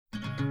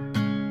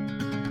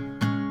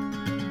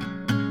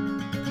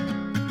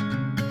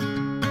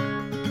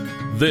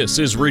This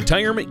is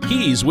Retirement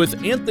Keys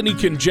with Anthony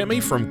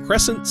Congemi from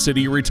Crescent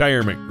City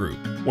Retirement Group.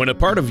 When a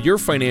part of your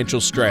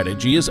financial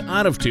strategy is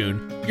out of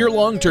tune, your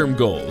long-term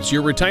goals,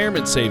 your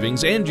retirement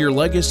savings, and your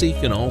legacy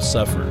can all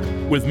suffer.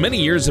 With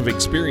many years of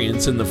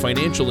experience in the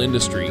financial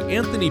industry,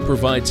 Anthony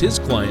provides his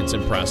clients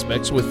and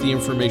prospects with the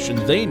information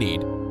they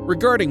need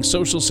regarding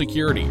Social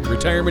Security,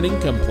 retirement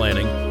income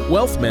planning,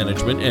 wealth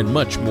management, and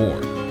much more.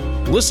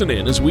 Listen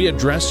in as we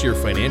address your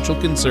financial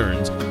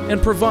concerns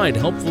and provide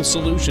helpful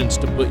solutions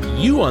to put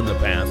you on the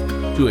path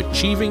to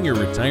achieving your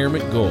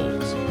retirement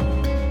goals.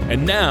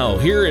 And now,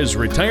 here is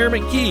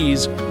Retirement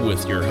Keys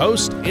with your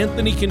host,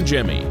 Anthony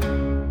Congemi.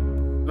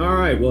 All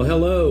right, well,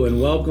 hello and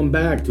welcome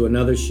back to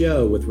another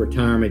show with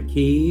Retirement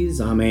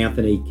Keys. I'm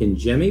Anthony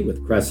Congemi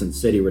with Crescent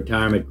City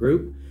Retirement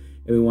Group,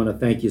 and we want to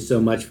thank you so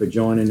much for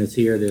joining us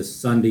here this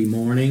Sunday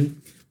morning.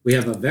 We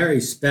have a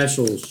very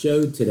special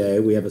show today.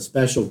 We have a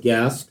special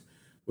guest.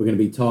 We're going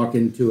to be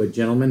talking to a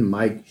gentleman,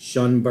 Mike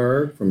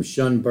Schoenberg from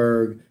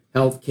Schoenberg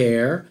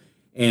Healthcare,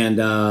 and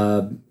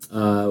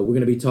we're going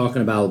to be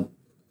talking about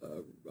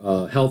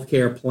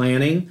healthcare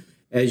planning.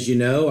 As you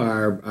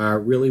know,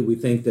 we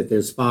think that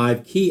there's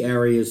 5 key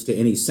areas to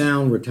any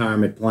sound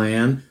retirement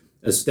plan: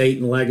 estate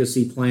and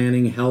legacy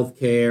planning,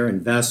 healthcare,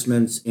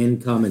 investments,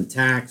 income, and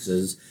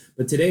taxes.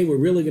 But today we're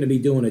really going to be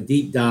doing a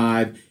deep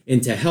dive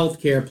into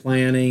healthcare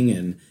planning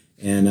and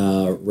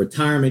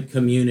retirement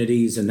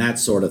communities and that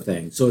sort of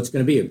thing. So it's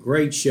going to be a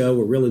great show.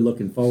 We're really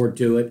looking forward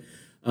to it.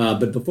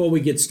 But before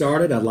we get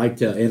started, I'd like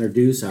to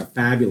introduce our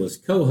fabulous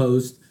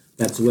co-host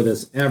that's with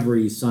us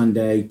every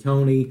Sunday,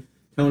 Tony.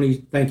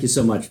 Tony, thank you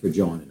so much for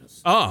joining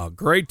us. Oh,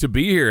 great to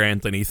be here,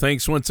 Anthony.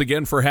 Thanks once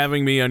again for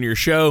having me on your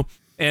show.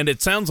 And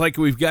it sounds like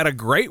we've got a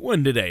great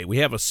one today. We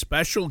have a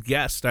special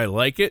guest. I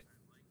like it.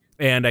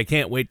 And I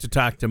can't wait to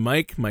talk to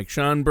Mike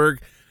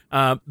Schoenberg.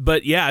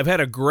 But yeah, I've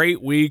had a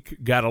great week,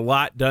 got a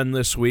lot done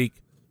this week,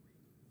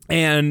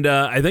 and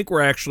I think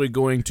we're actually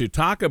going to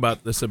talk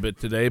about this a bit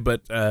today,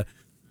 but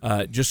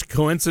just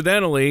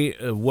coincidentally,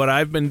 what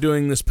I've been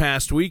doing this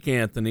past week,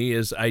 Anthony,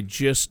 is I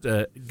just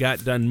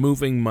got done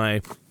moving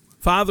my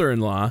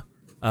father-in-law,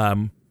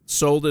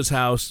 sold his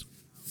house,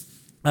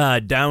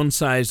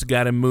 downsized,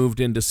 got him moved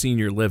into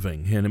senior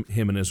living, him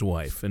and his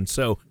wife, and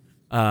so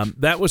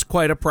that was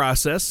quite a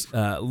process,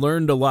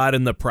 learned a lot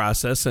in the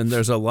process, and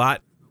there's a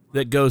lot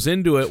that goes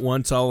into it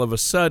once all of a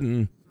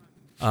sudden,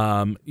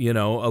 a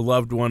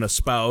loved one, a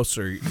spouse,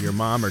 or your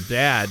mom or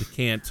dad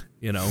can't,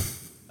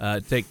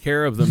 take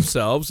care of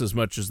themselves as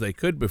much as they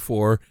could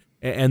before,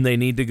 and they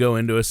need to go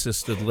into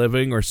assisted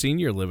living or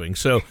senior living.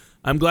 So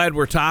I'm glad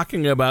we're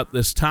talking about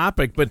this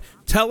topic, but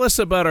tell us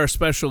about our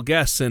special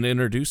guest and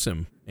introduce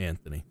him,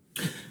 Anthony.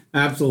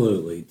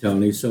 Absolutely,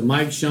 Tony. So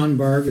Mike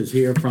Schoenberg is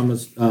here from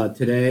us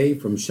today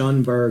from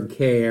Schoenberg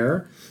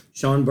Care.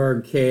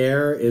 Schoenberg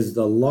Care is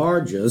the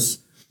largest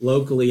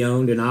locally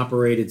owned and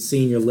operated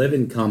senior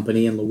living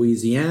company in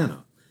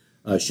Louisiana.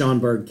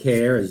 Schoenberg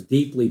Care is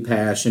deeply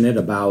passionate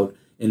about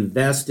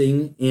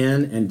investing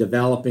in and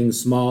developing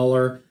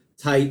smaller,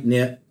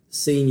 tight-knit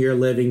senior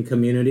living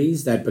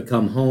communities that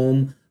become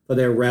home for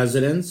their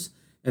residents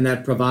and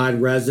that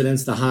provide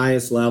residents the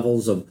highest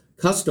levels of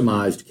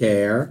customized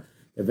care.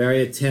 They're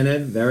very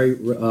attentive,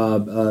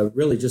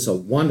 really just a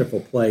wonderful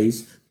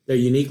place. They're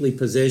uniquely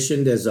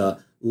positioned as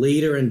a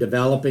leader in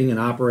developing and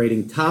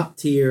operating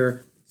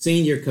top-tier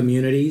senior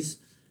communities.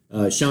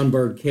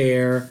 Schoenberg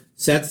Care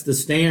sets the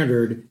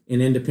standard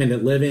in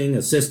independent living,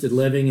 assisted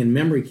living, and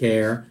memory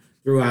care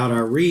throughout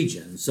our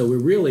region. So we're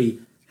really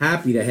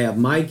happy to have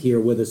Mike here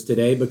with us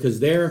today because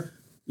they're,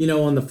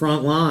 on the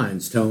front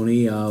lines,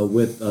 Tony,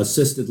 with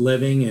assisted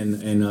living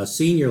and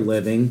senior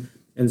living.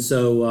 And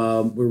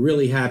so we're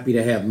really happy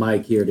to have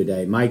Mike here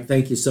today. Mike,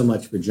 thank you so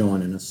much for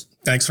joining us.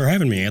 Thanks for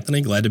having me,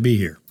 Anthony. Glad to be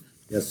here.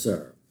 Yes,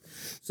 sir.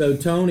 So,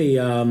 Tony,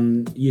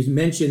 you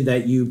mentioned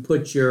that you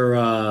put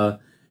you've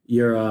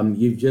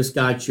just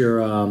got your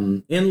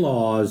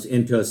in-laws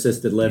into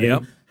assisted living.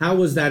 Yep. How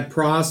was that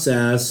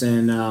process,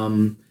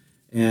 and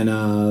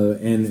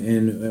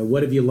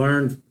what have you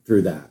learned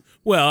through that?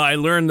 Well, I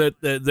learned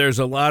that there's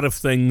a lot of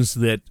things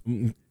that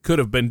could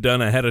have been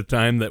done ahead of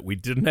time that we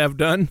didn't have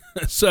done.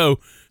 So,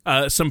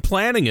 some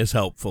planning is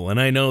helpful, and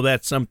I know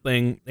that's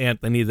something,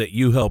 Anthony, that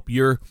you help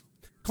your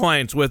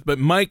clients with. But,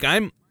 Mike,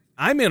 I'm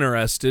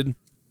interested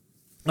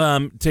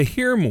to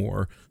hear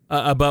more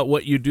about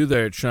what you do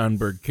there at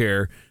Schoenberg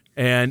Care.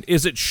 And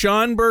is it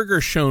Schoenberg or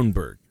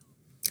Schoenberg?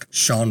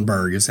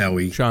 Schoenberg is how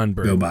we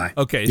go by.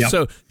 Okay, yep.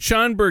 So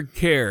Schoenberg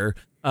Care,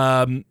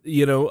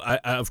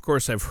 of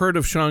course, I've heard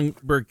of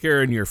Schoenberg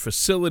Care in your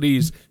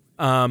facilities,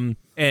 and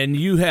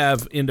you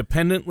have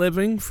independent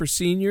living for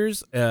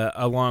seniors,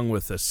 along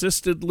with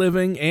assisted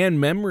living and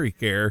memory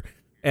care,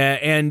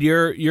 and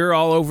you're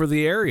all over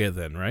the area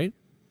then, right?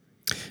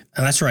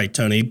 That's right,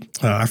 Tony.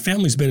 Our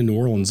family's been in the New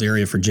Orleans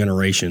area for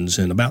generations,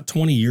 and about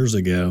 20 years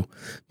ago,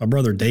 my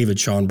brother David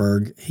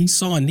Schoenberg, he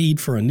saw a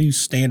need for a new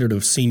standard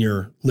of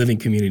senior living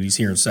communities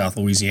here in South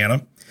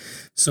Louisiana.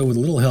 So with a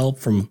little help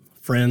from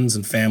friends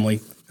and family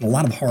and a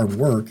lot of hard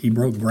work, he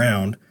broke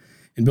ground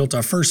and built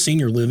our first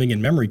senior living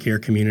and memory care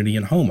community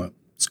in Houma.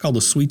 It's called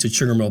the Suites at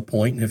Sugar Mill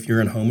Point, and if you're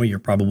in Houma, you're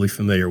probably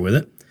familiar with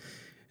it.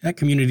 That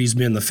community's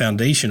been the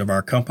foundation of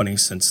our company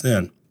since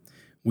then.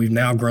 We've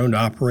now grown to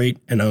operate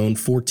and own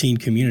 14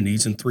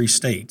 communities in 3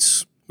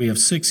 states. We have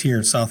 6 here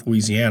in South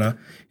Louisiana,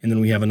 and then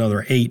we have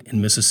another 8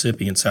 in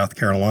Mississippi and South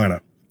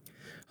Carolina.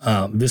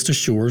 Vista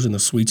Shores and the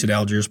Suites at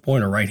Algiers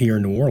Point are right here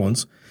in New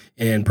Orleans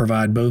and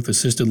provide both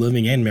assisted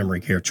living and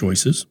memory care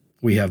choices.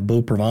 We have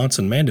Beau Provence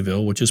and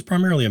Mandeville, which is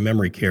primarily a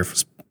memory care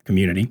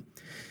community.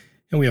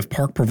 And we have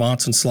Park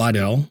Provence and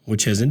Slidell,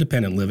 which has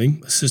independent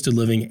living, assisted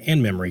living,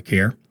 and memory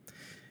care.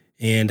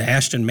 And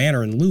Ashton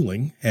Manor in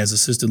Luling has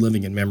assisted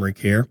living and memory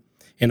care.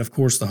 And of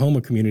course, the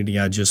Houma community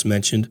I just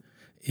mentioned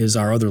is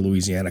our other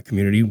Louisiana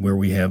community where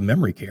we have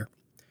memory care.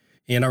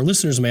 And our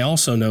listeners may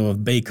also know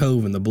of Bay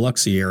Cove in the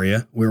Biloxi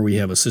area where we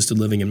have assisted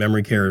living and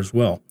memory care as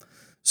well.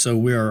 So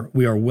we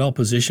are well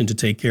positioned to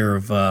take care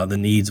of the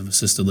needs of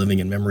assisted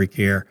living and memory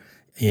care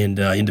and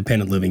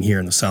independent living here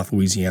in the South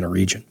Louisiana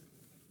region.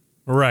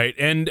 Right.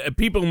 And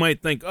people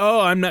might think,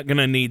 oh, I'm not going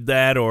to need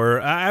that,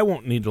 or I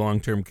won't need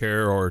long-term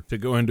care or to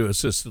go into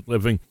assisted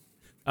living.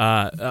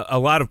 A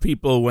lot of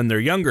people, when they're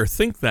younger,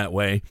 think that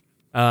way,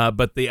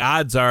 but the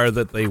odds are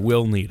that they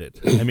will need it.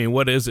 I mean,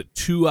 what is it?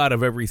 2 out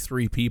of every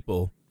 3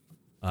 people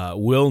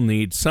will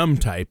need some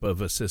type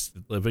of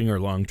assisted living or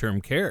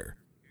long-term care.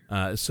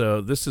 So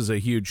this is a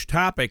huge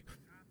topic.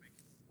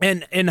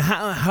 And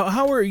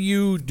how are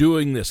you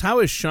doing this? How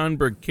is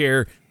Schonberg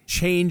Care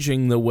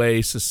changing the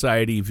way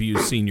society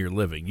views senior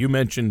living? You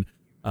mentioned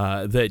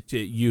that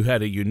you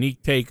had a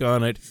unique take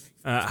on it.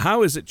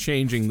 How is it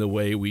changing the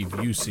way we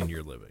view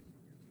senior living?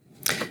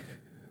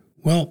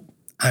 Well,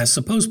 I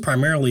suppose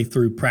primarily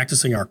through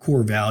practicing our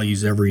core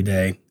values every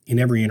day in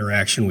every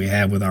interaction we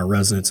have with our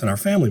residents and our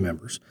family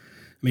members.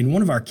 I mean,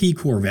 one of our key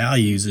core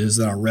values is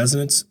that our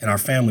residents and our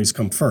families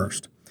come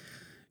first.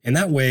 And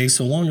that way,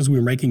 so long as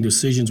we're making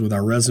decisions with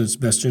our residents'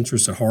 best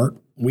interests at heart,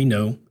 we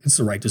know it's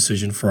the right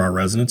decision for our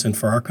residents and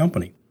for our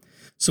company.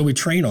 So we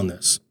train on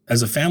this.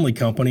 As a family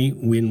company,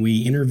 when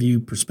we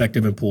interview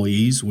prospective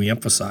employees, we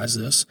emphasize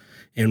this,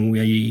 and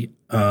we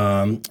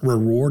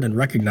reward and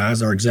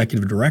recognize our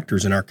executive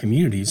directors in our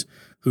communities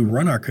who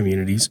run our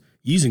communities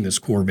using this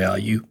core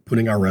value,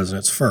 putting our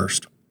residents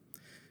first.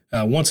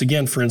 Once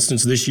again, for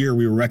instance, this year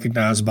we were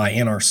recognized by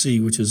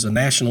NRC, which is a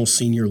national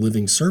senior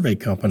living survey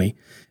company,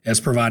 as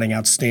providing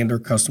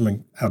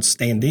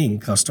outstanding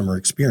customer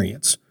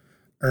experience,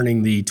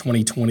 earning the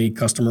 2020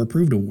 Customer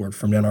Approved Award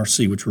from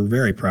NRC, which we're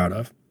very proud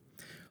of.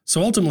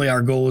 So ultimately,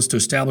 our goal is to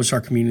establish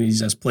our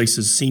communities as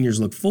places seniors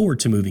look forward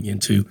to moving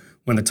into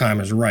when the time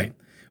is right.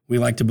 We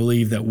like to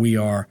believe that we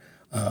are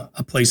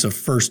a place of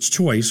first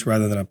choice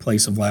rather than a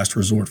place of last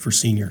resort for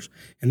seniors.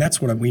 And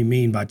that's what we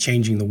mean by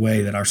changing the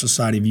way that our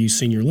society views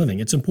senior living.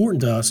 It's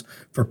important to us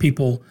for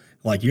people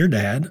like your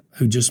dad,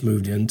 who just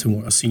moved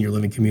into a senior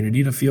living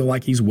community, to feel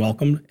like he's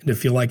welcomed and to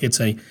feel like it's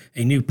a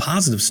new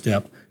positive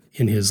step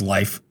in his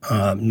life,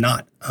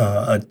 not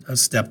a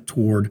step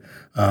toward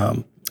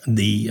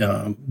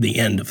the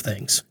end of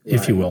things,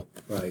 if you will.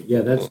 Right.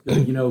 Yeah, that's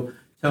good. You know,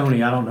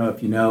 Tony, I don't know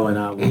if you know, and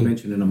I was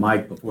mentioning to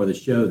Mike before the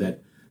show that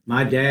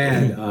my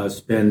dad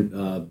spent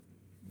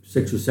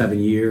 6 or 7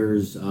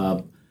 years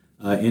in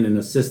an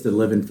assisted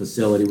living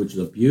facility, which is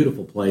a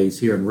beautiful place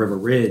here in River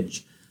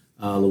Ridge,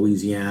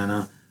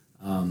 Louisiana,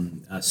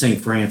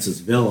 St. Francis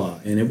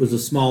Villa. And it was a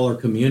smaller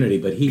community,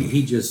 but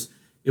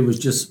it was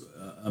just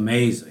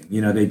amazing.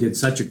 You know, they did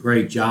such a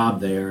great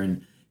job there.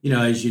 And, you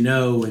know, as you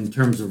know, in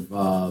terms of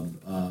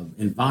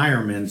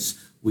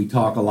environments, we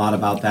talk a lot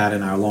about that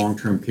in our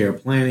long-term care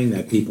planning,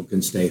 that people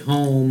can stay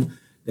home.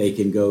 They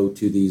can go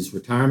to these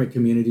retirement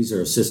communities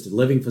or assisted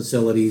living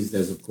facilities.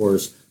 There's, of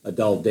course,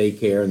 adult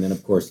daycare, and then,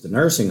 of course, the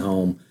nursing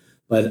home.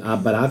 But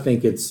I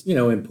think it's, you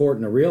know,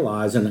 important to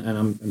realize, and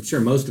I'm sure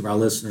most of our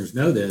listeners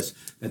know this,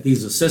 that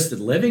these assisted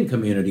living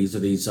communities or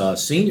these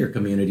senior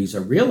communities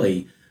are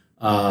really,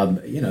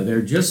 you know,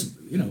 they're just,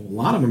 you know, a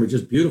lot of them are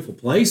just beautiful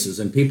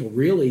places, and people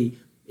really,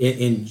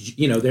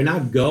 you know, they're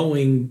not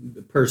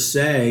going per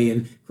se,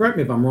 and correct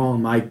me if I'm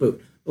wrong, Mike,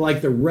 but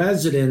like the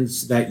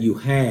residents that you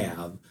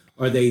have,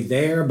 are they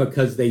there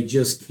because they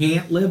just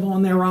can't live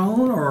on their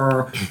own,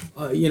 or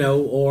you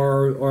know,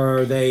 or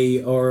are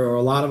they, or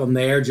a lot of them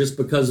there just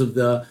because of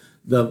the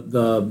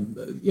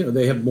you know,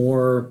 they have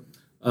more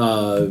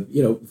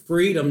you know,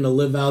 freedom to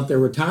live out their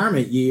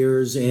retirement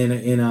years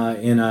in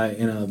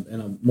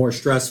a more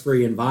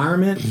stress-free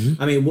environment?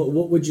 Mm-hmm. I mean,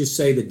 what would you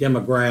say the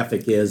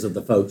demographic is of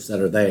the folks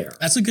that are there?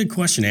 That's a good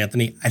question,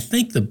 Anthony. I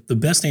think the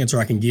best answer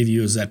I can give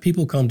you is that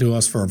people come to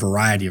us for a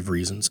variety of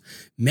reasons.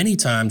 Many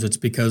times it's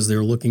because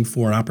they're looking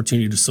for an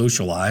opportunity to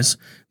socialize.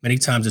 Many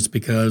times it's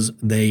because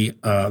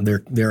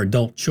their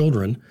adult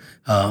children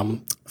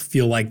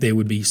feel like they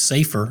would be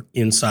safer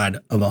inside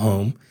of a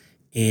home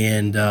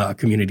and a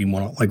community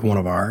like one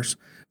of ours.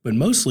 But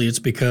mostly it's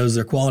because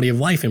their quality of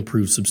life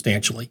improves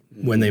substantially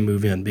when they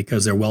move in,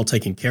 because they're well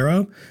taken care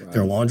of, right.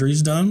 Their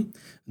laundry's done,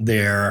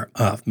 their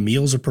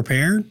meals are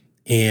prepared,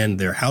 and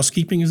their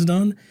housekeeping is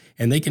done,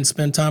 and they can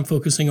spend time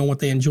focusing on what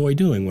they enjoy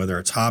doing, whether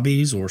it's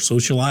hobbies or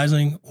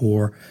socializing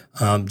or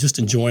just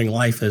enjoying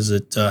life as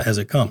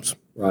it comes.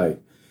 Right.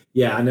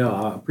 Yeah, I know.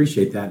 I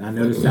appreciate that. And I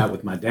noticed that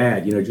with my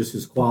dad, just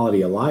his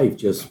quality of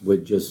life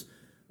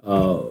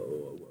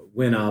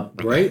went up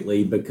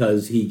greatly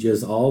because he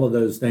just, all of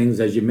those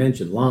things, as you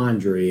mentioned,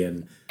 laundry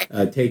and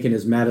taking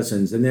his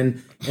medicines. And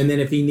then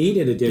if he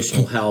needed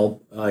additional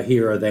help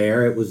here or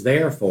there, it was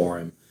there for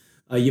him.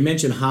 You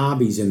mentioned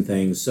hobbies and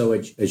things. So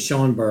at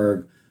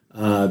Schonberg,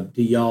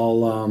 do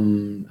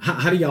y'all,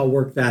 how do y'all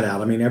work that out?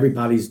 I mean,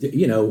 everybody's,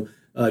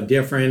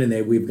 different,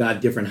 and we've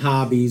got different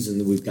hobbies,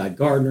 and we've got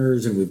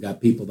gardeners, and we've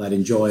got people that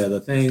enjoy other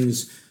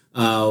things.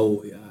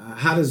 How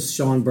does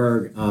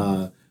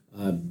Schonberg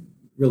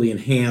really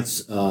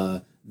enhance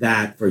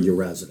that for your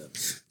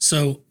residents?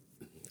 So,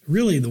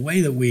 really, the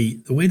way that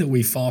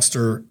we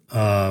foster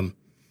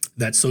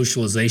that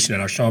socialization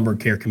at our Schonberg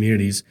Care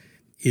communities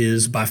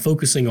is by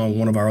focusing on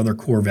one of our other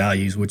core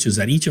values, which is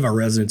that each of our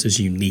residents is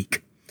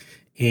unique.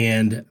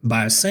 And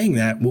by saying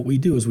that, what we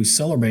do is we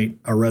celebrate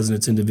our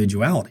residents'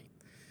 individuality.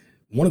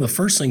 One of the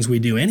first things we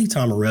do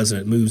anytime a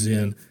resident moves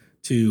in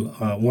to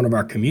one of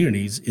our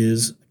communities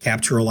is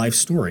capture a life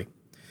story.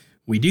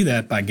 We do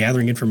that by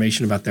gathering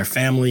information about their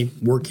family,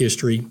 work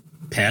history,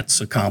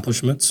 pets,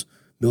 accomplishments,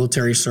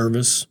 military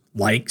service,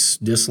 likes,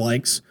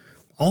 dislikes,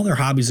 all their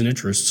hobbies and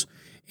interests.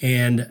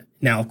 And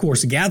now, of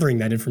course, gathering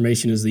that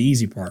information is the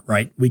easy part,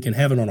 right? We can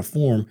have it on a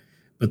form,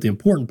 but the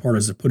important part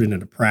is to put it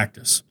into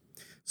practice.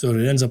 So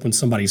it ends up in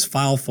somebody's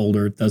file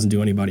folder. It doesn't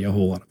do anybody a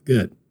whole lot of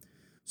good.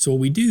 So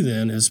what we do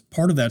then is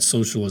part of that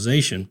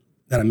socialization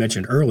that I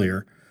mentioned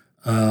earlier,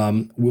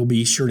 we'll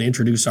be sure to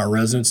introduce our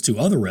residents to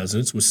other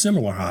residents with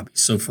similar hobbies.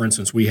 So, for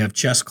instance, we have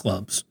chess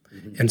clubs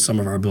in some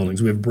of our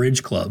buildings. We have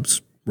bridge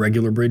clubs,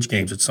 regular bridge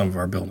games at some of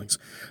our buildings.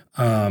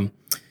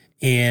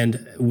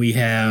 And we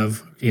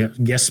have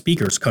guest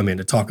speakers come in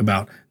to talk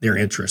about their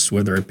interests,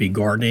 whether it be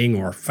gardening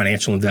or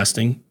financial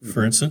investing,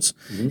 for instance.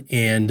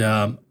 And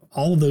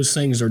all of those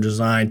things are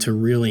designed to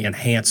really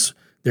enhance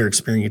their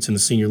experience in the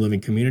senior living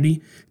community,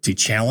 to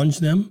challenge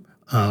them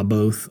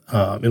both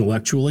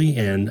intellectually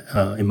and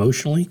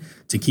emotionally,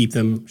 to keep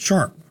them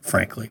sharp,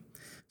 frankly.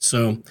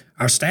 So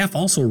our staff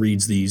also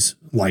reads these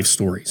life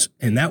stories.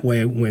 And that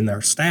way, when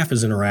our staff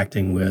is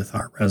interacting with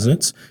our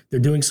residents, they're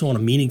doing so on a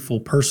meaningful,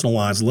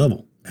 personalized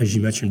level. As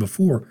you mentioned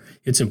before,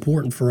 it's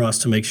important for us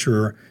to make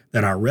sure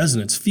that our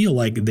residents feel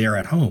like they're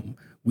at home.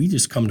 We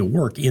just come to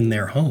work in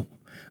their home.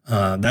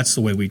 That's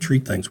the way we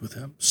treat things with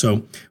them.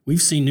 So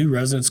we've seen new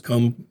residents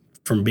come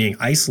from being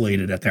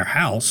isolated at their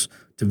house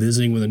to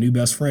visiting with a new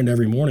best friend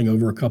every morning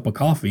over a cup of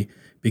coffee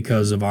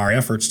because of our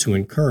efforts to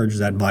encourage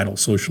that vital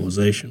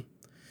socialization.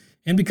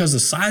 And because the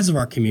size of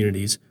our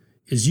communities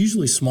is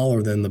usually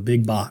smaller than the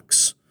big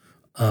box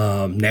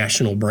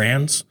national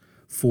brands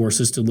for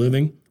assisted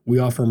living, we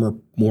offer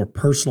more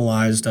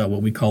personalized,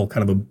 what we call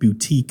kind of a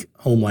boutique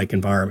home-like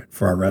environment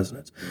for our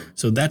residents.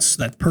 So that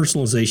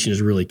personalization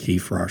is really key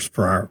for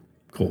our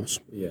goals.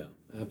 Yeah,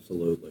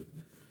 absolutely.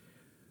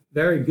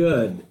 Very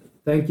good.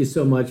 Thank you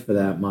so much for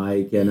that,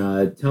 Mike.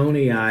 And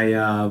Tony,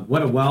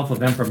 what a wealth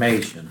of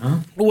information, huh?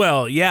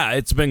 Well, yeah,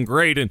 it's been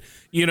great. And,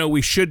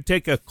 we should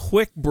take a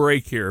quick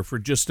break here for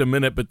just a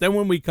minute. But then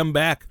when we come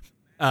back,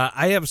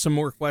 I have some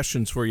more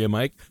questions for you,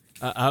 Mike,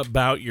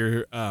 about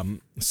your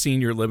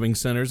senior living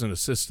centers and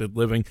assisted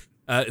living.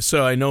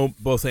 So I know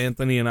both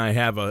Anthony and I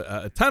have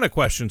a ton of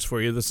questions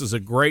for you. This is a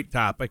great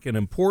topic, an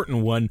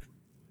important one.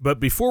 But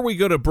before we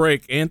go to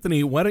break,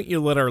 Anthony, why don't you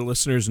let our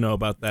listeners know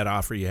about that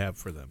offer you have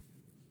for them?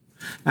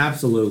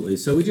 Absolutely.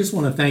 So we just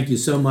want to thank you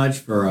so much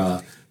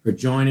for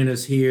joining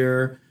us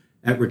here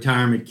at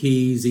Retirement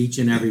Keys each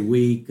and every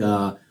week.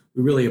 We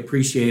really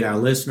appreciate our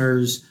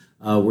listeners.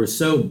 We're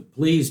so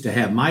pleased to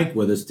have Mike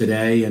with us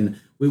today, and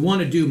we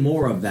want to do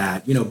more of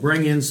that.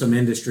 Bring in some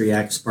industry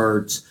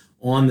experts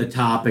on the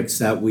topics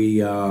that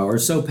we are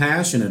so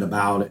passionate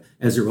about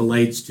as it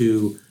relates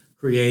to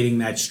creating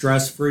that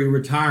stress-free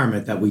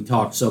retirement that we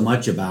talk so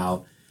much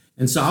about.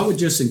 And so I would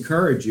just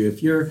encourage you,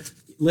 if you're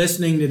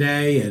listening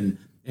today and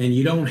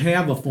you don't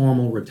have a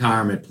formal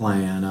retirement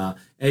plan,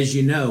 as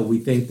you know, we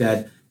think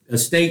that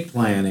estate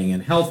planning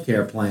and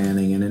healthcare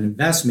planning and an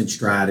investment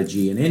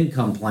strategy and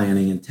income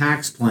planning and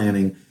tax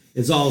planning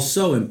is all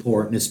so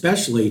important,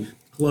 especially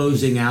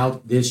closing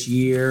out this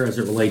year as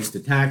it relates to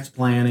tax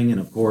planning.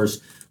 And of course,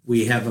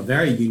 we have a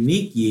very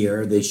unique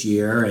year this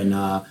year,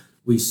 and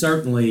we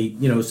certainly,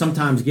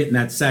 sometimes getting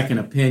that second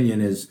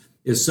opinion is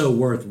so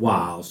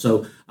worthwhile.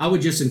 So I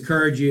would just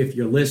encourage you, if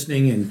you're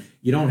listening and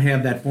you don't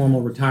have that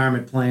formal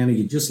retirement plan, or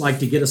you'd just like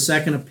to get a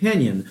second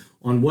opinion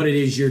on what it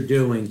is you're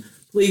doing,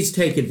 please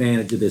take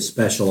advantage of this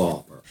special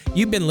offer.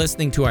 You've been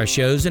listening to our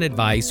shows and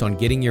advice on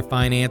getting your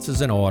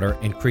finances in order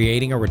and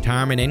creating a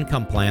retirement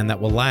income plan that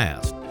will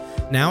last.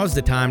 Now is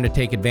the time to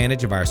take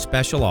advantage of our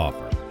special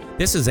offer.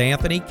 This is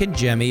Anthony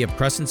Kangemi of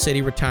Crescent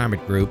City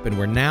Retirement Group, and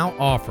we're now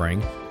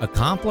offering a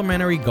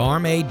complimentary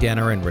gourmet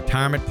dinner and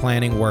retirement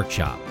planning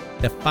workshop,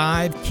 The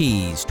 5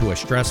 Keys to a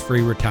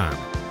Stress-Free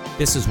Retirement.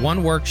 This is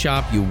one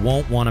workshop you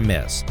won't want to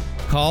miss.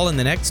 Call in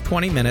the next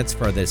 20 minutes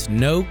for this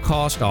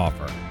no-cost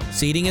offer.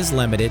 Seating is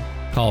limited.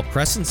 Call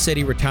Crescent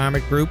City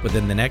Retirement Group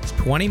within the next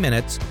 20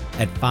 minutes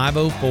at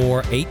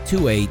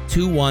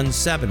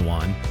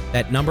 504-828-2171.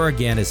 That number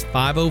again is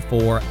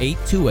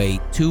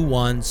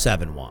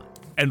 504-828-2171.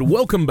 And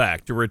welcome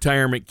back to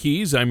Retirement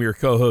Keys. I'm your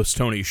co-host,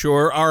 Tony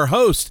Shore. Our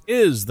host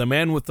is the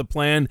man with the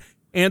plan,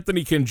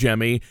 Anthony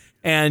Congemi.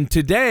 And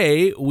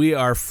today we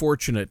are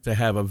fortunate to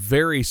have a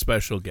very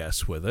special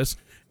guest with us,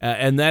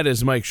 and that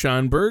is Mike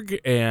Schonberg,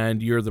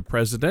 and you're the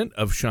president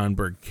of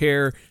Schonberg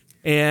Care.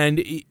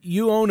 And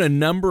you own a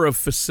number of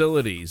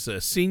facilities,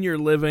 senior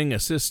living,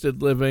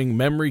 assisted living,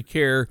 memory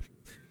care.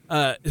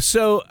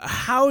 So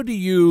how do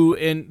you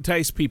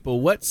entice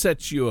people? What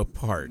sets you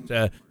apart?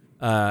 And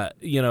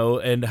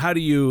how do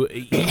you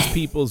ease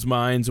people's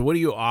minds? What do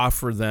you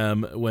offer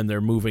them when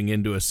they're moving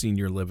into a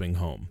senior living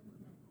home?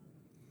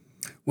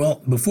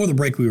 Well, before the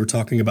break, we were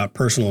talking about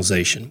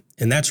personalization,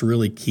 and that's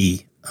really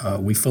key.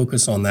 We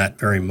focus on that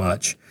very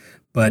much.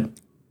 But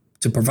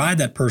to provide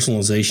that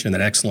personalization and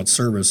that excellent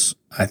service,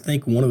 I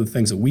think one of the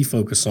things that we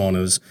focus on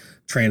is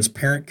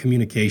transparent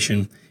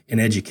communication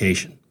and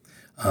education.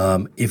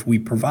 If we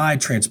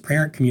provide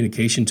transparent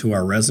communication to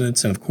our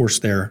residents and, of course,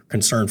 their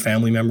concerned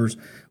family members,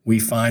 we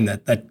find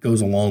that that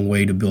goes a long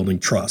way to building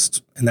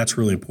trust, and that's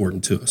really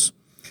important to us.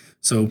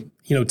 So,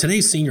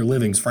 today's senior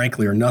livings,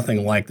 frankly, are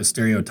nothing like the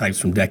stereotypes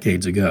from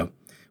decades ago.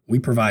 We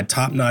provide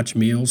top-notch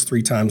meals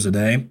 3 times a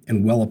day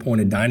and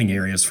well-appointed dining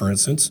areas, for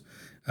instance.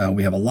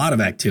 We have a lot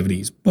of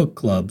activities, book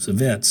clubs,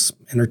 events,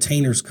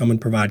 entertainers come and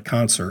provide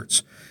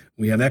concerts.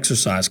 We have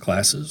exercise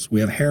classes. We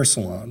have hair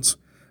salons,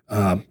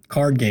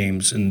 card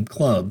games and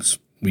clubs.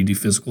 We do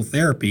physical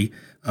therapy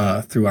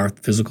through our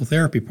physical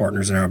therapy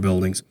partners in our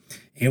buildings.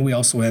 And we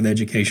also have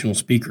educational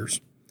speakers.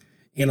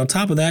 And on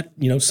top of that,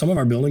 some of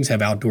our buildings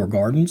have outdoor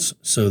gardens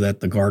so that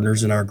the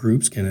gardeners in our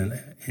groups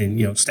can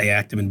stay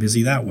active and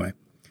busy that way.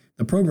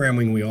 The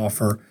programming we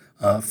offer,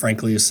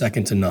 frankly, is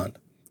second to none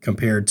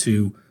compared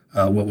to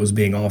what was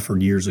being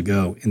offered years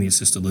ago in the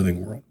assisted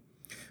living world.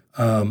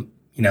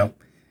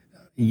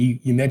 You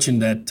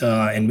mentioned that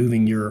in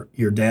moving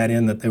your dad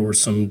in, that there were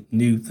some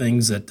new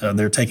things that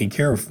they're taking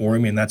care of for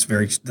him, and that's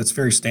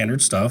very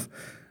standard stuff.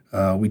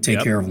 We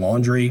take care of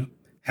laundry,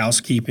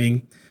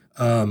 housekeeping,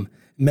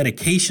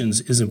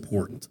 medications is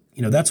important.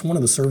 That's one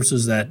of the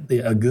services that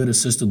a good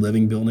assisted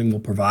living building will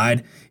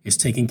provide, is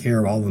taking care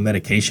of all the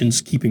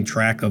medications, keeping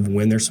track of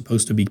when they're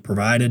supposed to be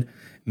provided,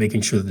 making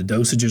sure that the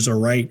dosages are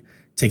right,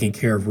 taking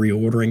care of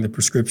reordering the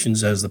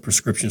prescriptions as the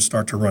prescriptions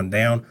start to run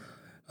down,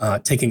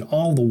 taking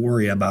all the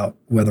worry about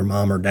whether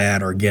mom or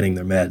dad are getting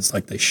their meds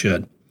like they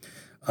should.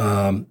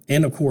 And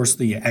of course,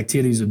 the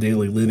activities of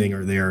daily living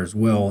are there as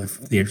well.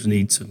 If there's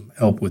need some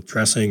help with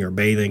dressing or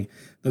bathing,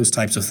 those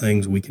types of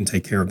things, we can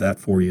take care of that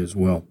for you as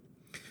well.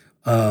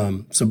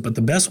 But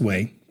the best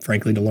way,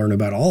 frankly, to learn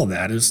about all of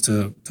that is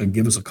to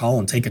give us a call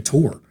and take a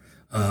tour.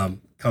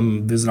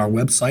 Come visit our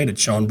website at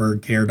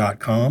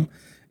schonbergcare.com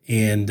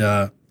and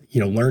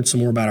learn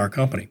some more about our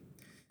company.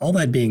 All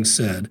that being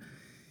said,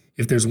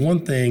 if there's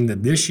one thing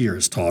that this year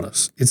has taught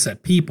us, it's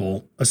that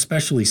people,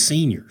 especially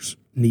seniors,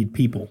 need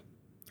people.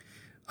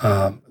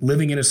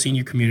 Living in a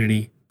senior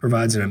community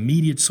provides an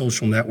immediate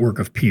social network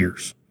of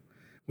peers.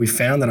 We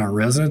found that our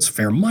residents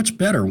fare much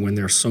better when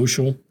they're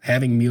social,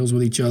 having meals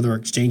with each other,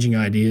 exchanging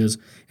ideas,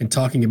 and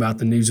talking about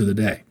the news of the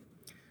day.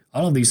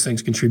 All of these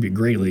things contribute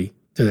greatly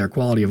to their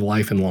quality of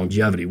life and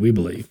longevity, we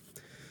believe.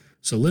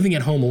 So living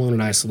at home alone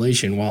in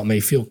isolation, while it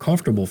may feel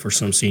comfortable for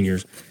some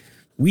seniors,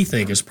 we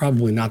think is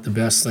probably not the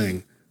best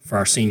thing for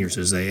our seniors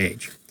as they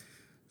age.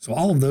 So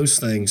all of those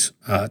things,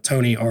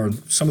 Tony, are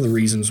some of the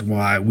reasons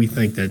why we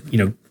think that,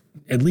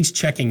 at least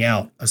checking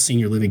out a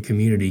senior living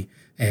community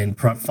and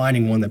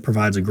finding one that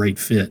provides a great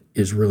fit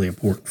is really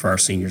important for our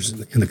seniors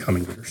in the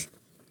coming years.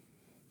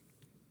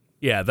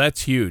 Yeah,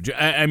 that's huge.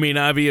 I mean,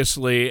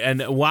 obviously,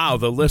 and wow,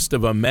 the list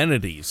of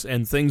amenities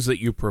and things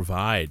that you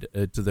provide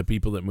to the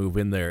people that move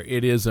in there,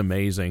 it is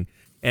amazing.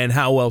 And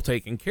how well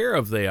taken care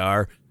of they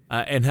are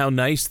and how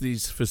nice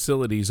these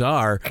facilities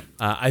are.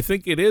 I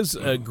think it is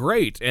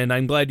great. And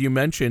I'm glad you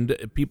mentioned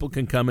people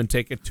can come and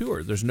take a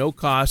tour. There's no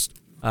cost.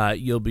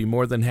 You'll be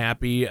more than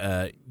happy.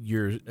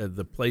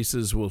 The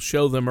places will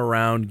show them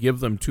around, give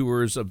them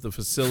tours of the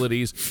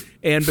facilities.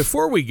 And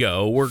before we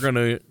go, we're going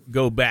to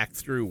go back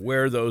through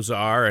where those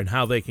are and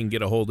how they can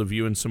get a hold of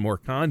you and some more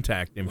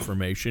contact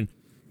information.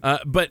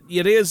 But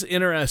it is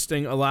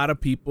interesting. A lot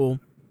of people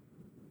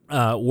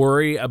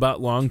worry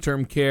about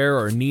long-term care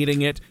or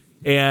needing it.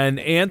 And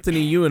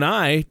Anthony, you and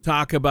I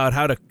talk about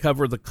how to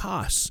cover the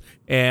costs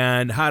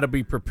and how to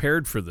be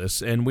prepared for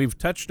this. And we've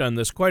touched on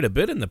this quite a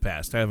bit in the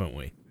past, haven't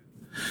we?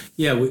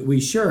 Yeah, we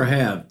sure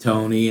have,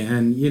 Tony.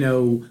 And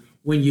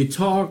when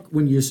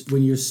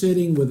you're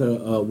sitting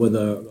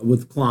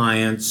with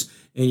clients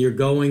and you're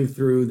going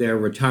through their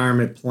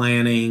retirement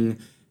planning,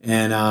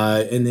 and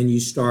then you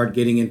start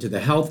getting into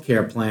the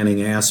healthcare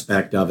planning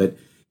aspect of it.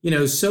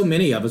 So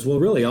many of us, well,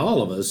 really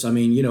all of us, I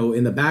mean,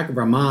 in the back of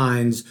our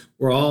minds,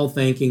 we're all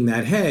thinking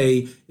that,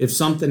 hey, if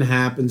something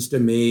happens to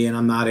me and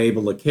I'm not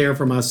able to care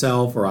for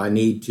myself, or I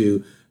need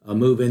to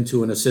move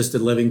into an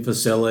assisted living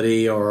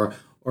facility or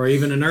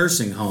even a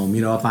nursing home.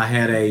 If I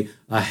had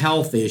a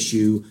health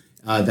issue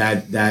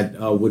that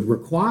would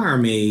require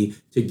me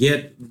to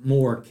get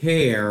more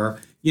care,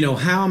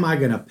 how am I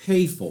going to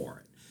pay for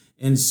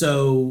it? And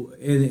so,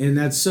 and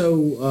that's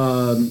so,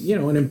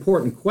 an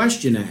important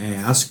question to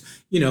ask.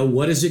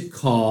 What does it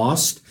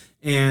cost?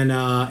 And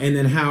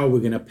then how are we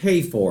going to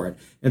pay for it?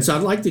 And so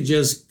I'd like to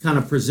just kind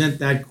of present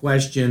that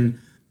question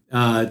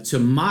to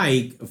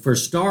Mike for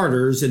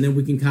starters, and then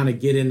we can kind of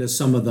get into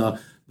some of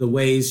the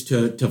ways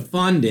to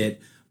fund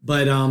it.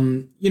 But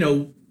in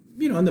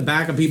the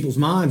back of people's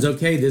minds,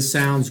 okay, this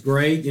sounds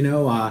great.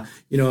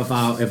 If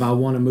I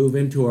want to move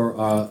into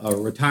a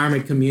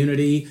retirement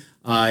community,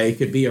 it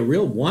could be a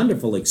real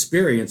wonderful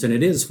experience, and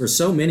it is for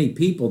so many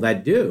people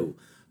that do.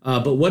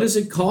 But what does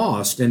it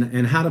cost,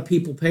 and how do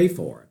people pay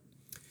for it?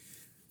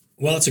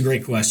 Well, it's a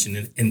great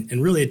question,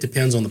 and really it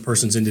depends on the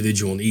person's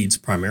individual needs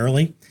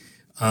primarily.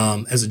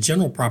 As a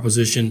general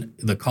proposition,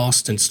 the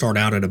costs can start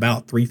out at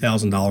about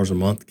 $3,000 a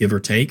month, give or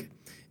take,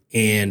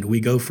 and we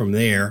go from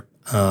there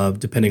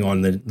depending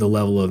on the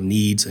level of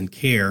needs and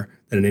care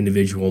that an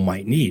individual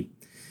might need.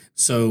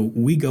 So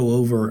we go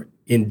over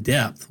in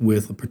depth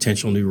with a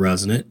potential new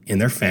resident and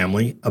their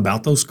family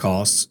about those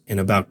costs and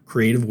about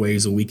creative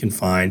ways that we can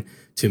find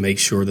to make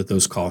sure that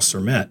those costs are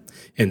met.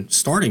 And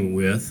starting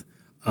with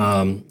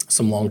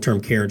some long-term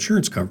care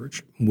insurance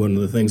coverage. One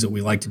of the things that we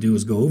like to do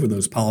is go over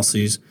those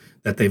policies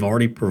that they've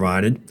already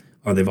provided,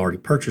 or they've already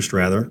purchased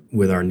rather,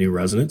 with our new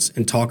residents,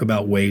 and talk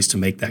about ways to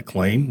make that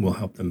claim. We'll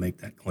help them make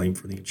that claim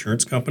for the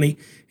insurance company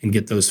and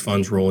get those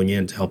funds rolling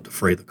in to help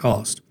defray the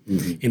cost.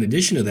 Mm-hmm. In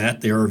addition to that,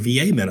 there are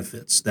VA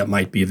benefits that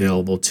might be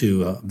available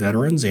to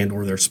veterans and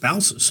or their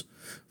spouses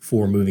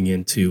for moving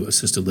into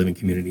assisted living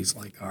communities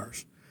like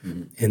ours.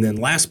 Mm-hmm. And then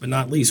last but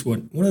not least,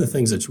 one of the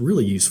things that's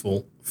really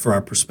useful for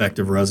our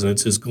prospective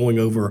residents is going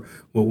over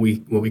what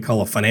we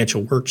call a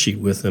financial worksheet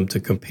with them to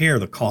compare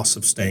the costs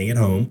of staying at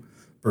home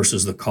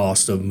versus the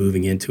cost of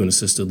moving into an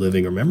assisted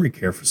living or memory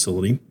care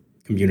facility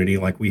community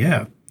like we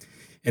have.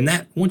 And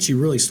that, once you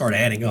really start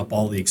adding up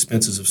all the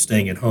expenses of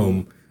staying at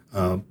home,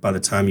 by the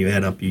time you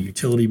add up your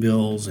utility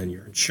bills and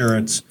your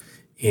insurance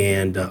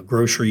and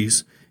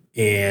groceries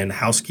and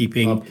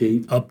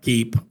housekeeping,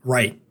 upkeep,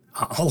 right,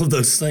 all of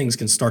those things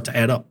can start to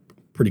add up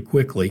pretty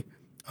quickly.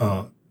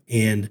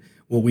 And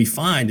what we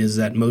find is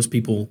that most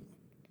people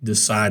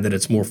decide that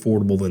it's more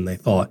affordable than they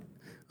thought.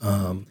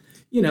 I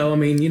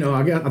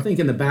think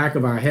in the back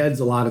of our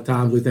heads, a lot of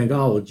times we think,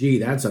 oh, well, gee,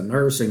 that's a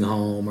nursing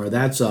home, or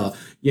that's and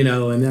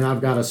then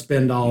I've got to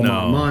spend all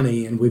my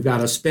money, and we've got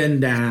to spend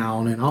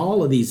down and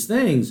all of these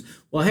things.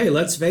 Well, hey,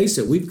 let's face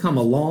it, we've come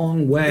a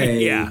long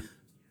way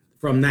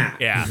from that.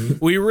 Yeah,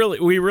 we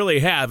really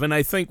have. And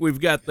I think we've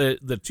got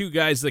the two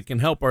guys that can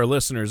help our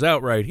listeners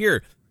out right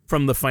here.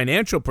 From the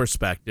financial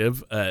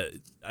perspective,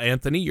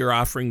 Anthony, you're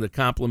offering the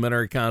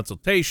complimentary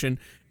consultation.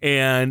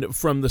 And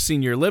from the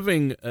senior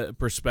living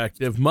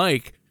perspective,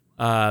 Mike,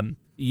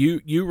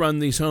 you run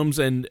these homes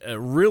and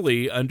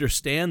really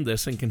understand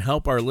this and can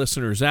help our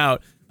listeners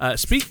out.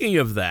 Speaking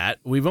of that,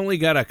 we've only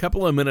got a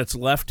couple of minutes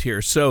left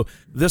here. So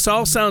this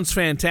all sounds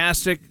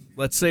fantastic.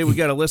 Let's say we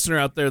got a listener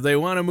out there, they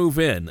want to move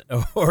in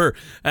or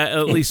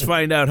at least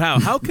find out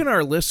how. How can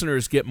our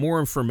listeners get more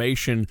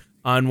information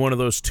on one of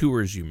those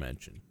tours you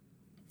mentioned?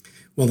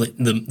 Well,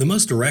 the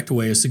most direct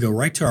way is to go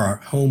right to our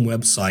home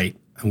website,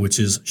 which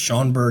is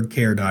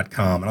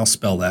schonbergcare.com, and I'll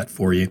spell that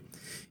for you.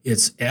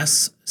 It's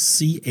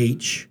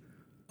SCHONBERG,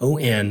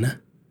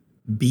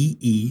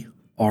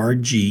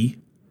 CARE,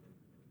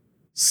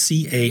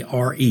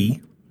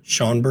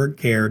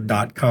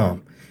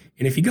 schonbergcare.com.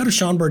 And if you go to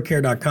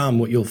schonbergcare.com,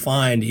 what you'll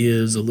find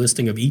is a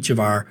listing of each of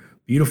our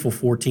beautiful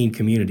 14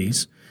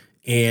 communities,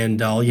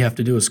 and all you have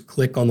to do is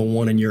click on the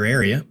one in your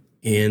area,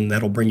 and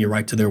that'll bring you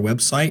right to their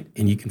website,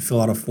 and you can fill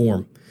out a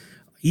form.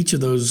 Each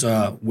of those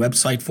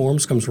website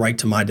forms comes right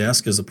to my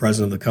desk as the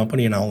president of the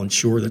company, and I'll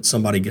ensure that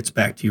somebody gets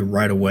back to you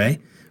right away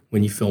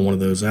when you fill one of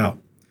those out.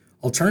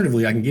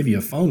 Alternatively, I can give you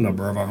a phone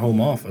number of our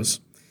home office,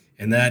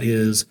 and that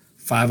is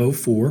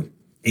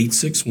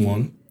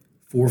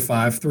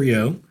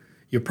 504-861-4530.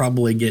 You'll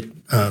probably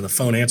get the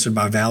phone answered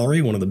by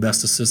Valerie, one of the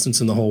best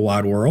assistants in the whole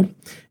wide world,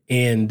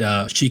 and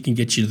she can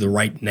get you the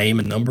right name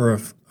and number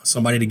of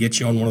somebody to get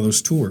you on one of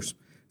those tours.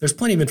 There's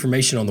plenty of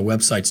information on the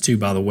websites, too,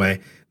 by the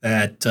way,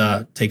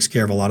 that takes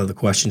care of a lot of the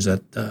questions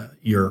that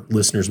your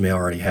listeners may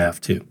already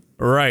have, too.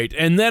 Right.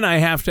 And then I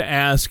have to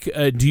ask,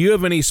 do you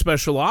have any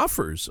special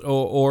offers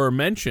or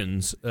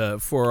mentions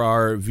for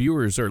our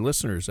viewers or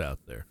listeners out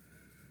there?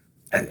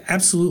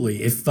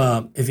 Absolutely. If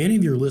any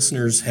of your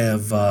listeners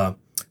have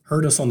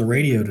heard us on the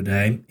radio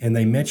today and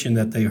they mentioned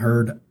that they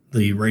heard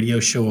the radio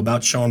show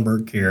about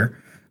Schonberg Care,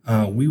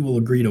 we will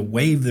agree to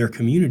waive their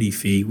community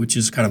fee, which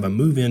is kind of a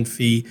move-in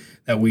fee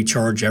that we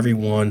charge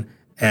everyone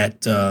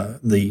at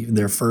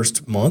their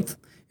first month.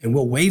 And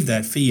we'll waive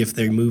that fee if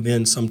they move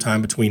in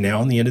sometime between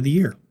now and the end of the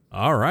year.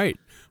 All right.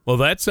 Well,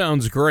 that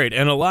sounds great.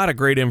 And a lot of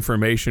great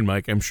information,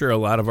 Mike. I'm sure a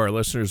lot of our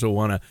listeners will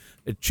want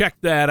to check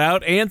that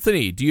out.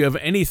 Anthony, do you have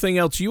anything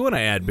else you want to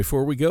add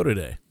before we go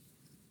today?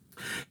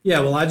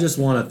 Yeah, well, I just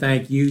want to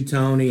thank you,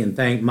 Tony, and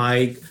thank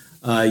Mike.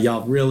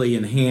 Y'all really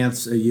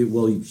enhance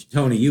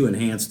Tony, you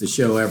enhance the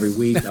show every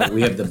week.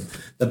 We have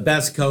the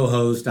best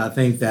co-host I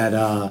think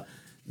that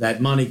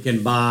money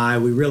can buy.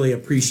 We really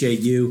appreciate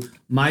you.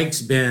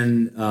 Mike's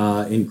been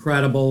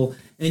incredible.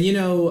 And,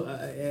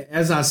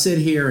 as I sit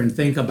here and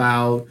think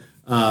about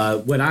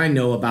what I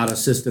know about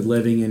assisted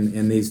living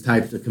in these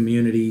types of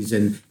communities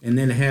and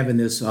then having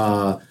this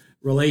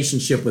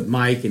relationship with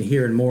Mike and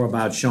hearing more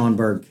about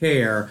Schonberg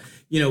Care,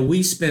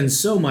 we spend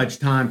so much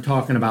time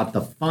talking about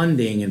the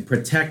funding and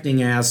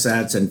protecting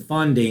assets and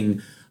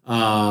funding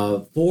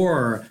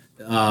for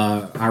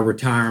our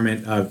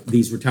retirement,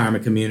 these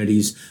retirement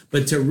communities,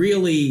 but to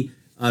really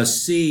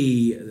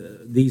see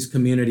these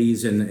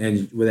communities and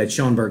that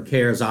Schonberg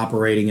Care is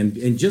operating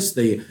and just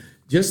the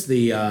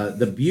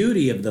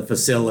beauty of the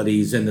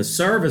facilities and the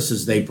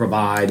services they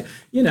provide.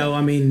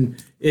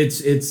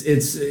 It's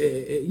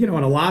in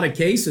a lot of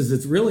cases,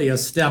 it's really a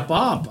step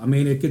up.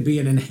 It could be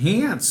an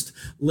enhanced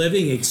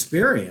living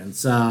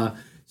experience.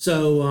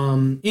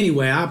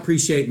 Anyway, I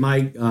appreciate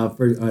Mike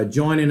for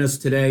joining us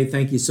today.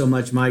 Thank you so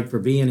much, Mike, for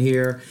being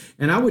here.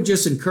 And I would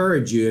just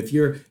encourage you, if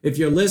you're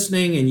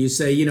listening and you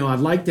say, I'd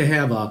like to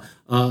have a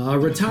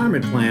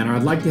retirement plan, or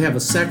I'd like to have a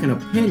second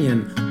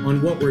opinion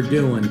on what we're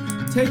doing,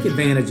 take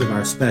advantage of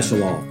our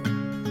special offer.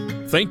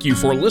 Thank you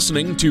for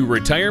listening to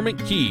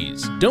Retirement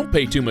Keys. Don't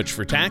pay too much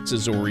for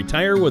taxes or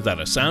retire without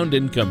a sound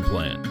income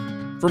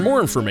plan. For more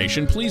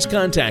information, please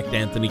contact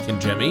Anthony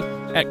Congemi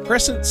at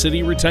Crescent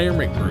City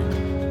Retirement Group.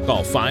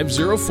 Call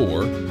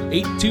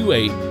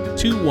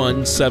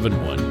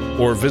 504-828-2171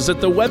 or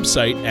visit the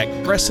website at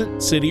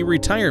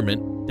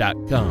crescentcityretirement.com.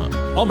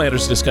 All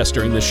matters discussed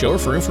during this show are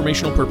for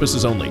informational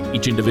purposes only.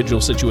 Each individual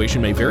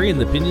situation may vary, and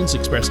the opinions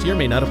expressed here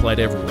may not apply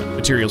to everyone.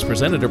 Materials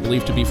presented are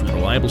believed to be from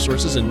reliable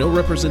sources, and no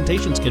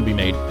representations can be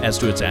made as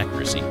to its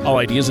accuracy. All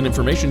ideas and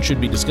information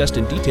should be discussed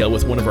in detail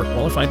with one of our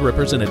qualified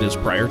representatives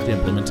prior to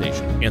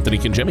implementation. Anthony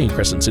Congemi and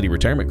Crescent City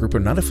Retirement Group are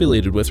not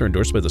affiliated with or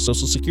endorsed by the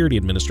Social Security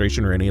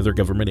Administration or any other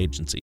government agency.